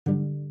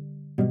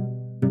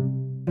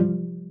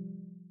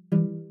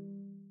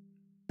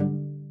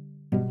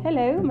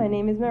Hello, my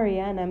name is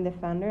Maria and I'm the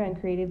founder and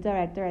creative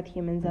director at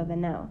Humans of the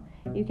Now.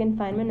 You can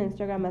find me on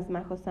Instagram as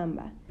Majo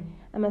Samba.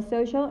 I'm a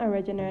social and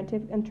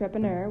regenerative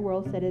entrepreneur,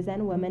 world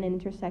citizen, woman,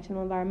 and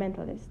intersectional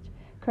environmentalist,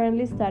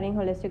 currently studying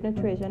holistic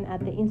nutrition at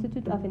the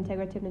Institute of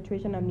Integrative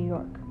Nutrition of New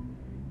York.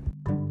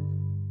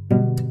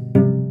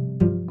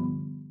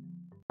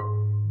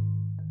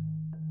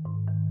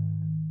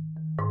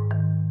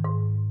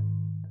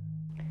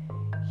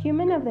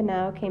 Human of the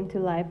Now came to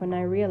life when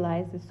I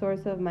realized the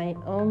source of my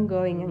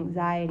ongoing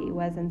anxiety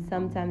was and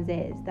sometimes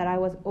is that I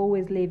was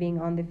always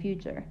living on the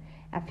future,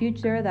 a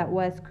future that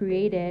was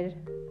created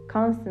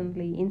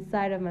constantly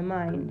inside of my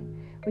mind,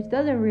 which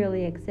doesn't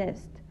really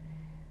exist.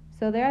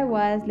 So there I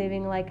was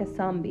living like a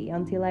zombie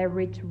until I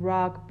reached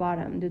rock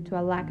bottom due to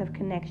a lack of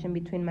connection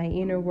between my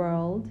inner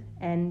world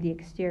and the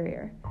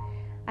exterior.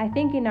 I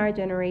think in our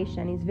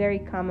generation it's very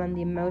common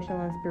the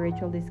emotional and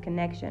spiritual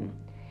disconnection.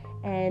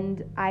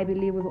 And I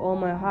believe with all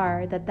my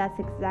heart that that's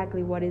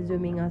exactly what is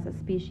dooming us as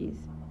species.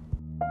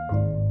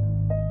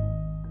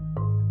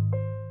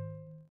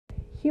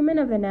 Human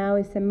of the Now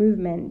is a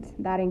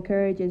movement that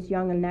encourages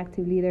young and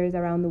active leaders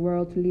around the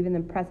world to live in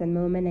the present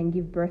moment and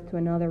give birth to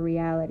another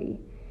reality.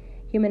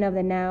 Human of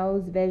the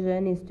Now's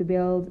vision is to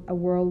build a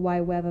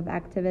worldwide web of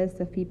activists,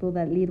 of people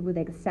that lead with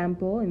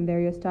example in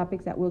various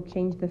topics that will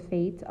change the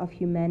fate of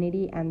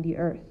humanity and the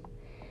earth.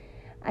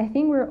 I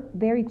think we're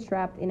very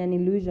trapped in an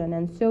illusion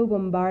and so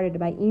bombarded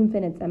by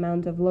infinite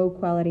amounts of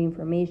low-quality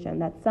information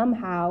that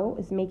somehow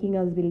is making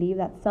us believe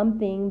that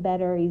something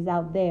better is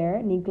out there,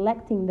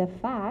 neglecting the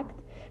fact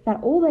that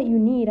all that you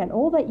need and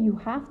all that you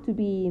have to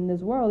be in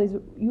this world is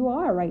you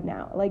are right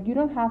now. Like, you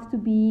don't have to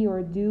be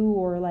or do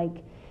or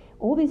like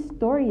all this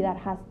story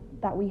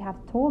that we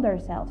have told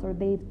ourselves or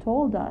they've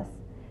told us.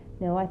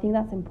 No, I think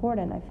that's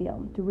important, I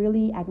feel, to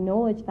really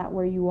acknowledge that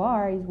where you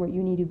are is where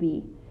you need to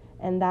be,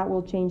 and that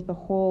will change the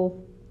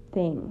whole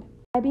thing.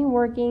 I've been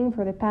working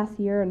for the past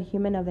year on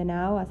Human of the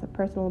Now as a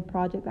personal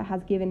project that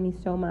has given me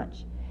so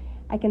much.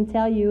 I can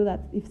tell you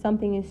that if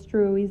something is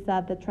true is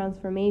that the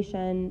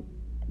transformation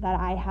that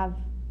I have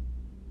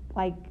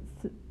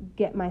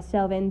get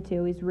myself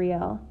into is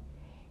real,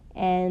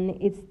 and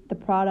it's the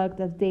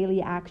product of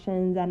daily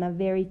actions and a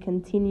very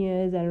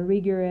continuous and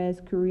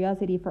rigorous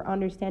curiosity for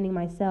understanding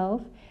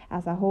myself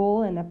as a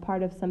whole and a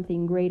part of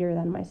something greater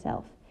than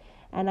myself.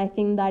 And I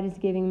think that is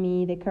giving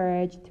me the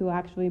courage to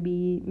actually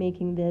be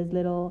making this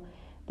little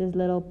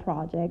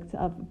project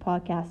of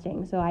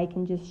podcasting, so I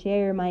can just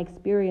share my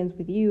experience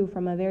with you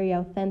from a very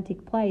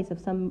authentic place of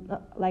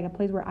a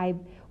place where I've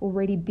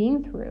already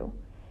been through,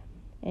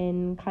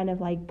 and kind of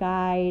like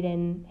guide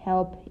and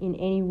help in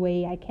any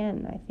way I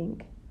can.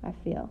 I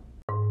feel.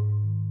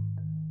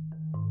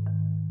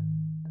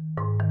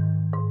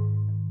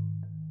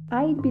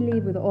 I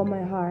believe with all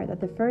my heart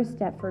that the first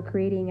step for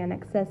creating and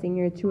accessing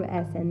your true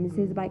essence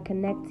is by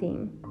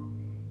connecting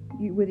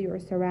with your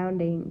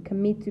surrounding.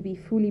 Commit to be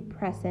fully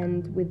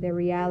present with the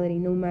reality,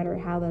 no matter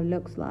how that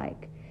looks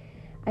like.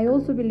 I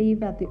also believe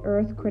that the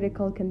earth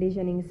critical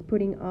conditioning is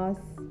putting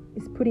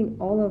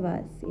all of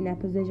us in a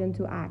position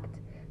to act,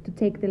 to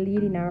take the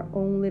lead in our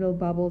own little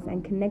bubbles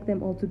and connect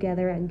them all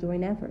together and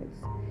join efforts.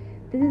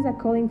 This is a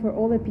calling for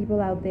all the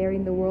people out there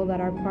in the world that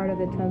are part of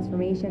the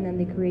transformation and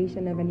the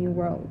creation of a new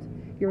world.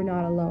 You're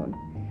not alone.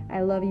 I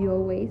love you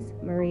always,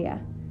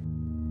 Maria.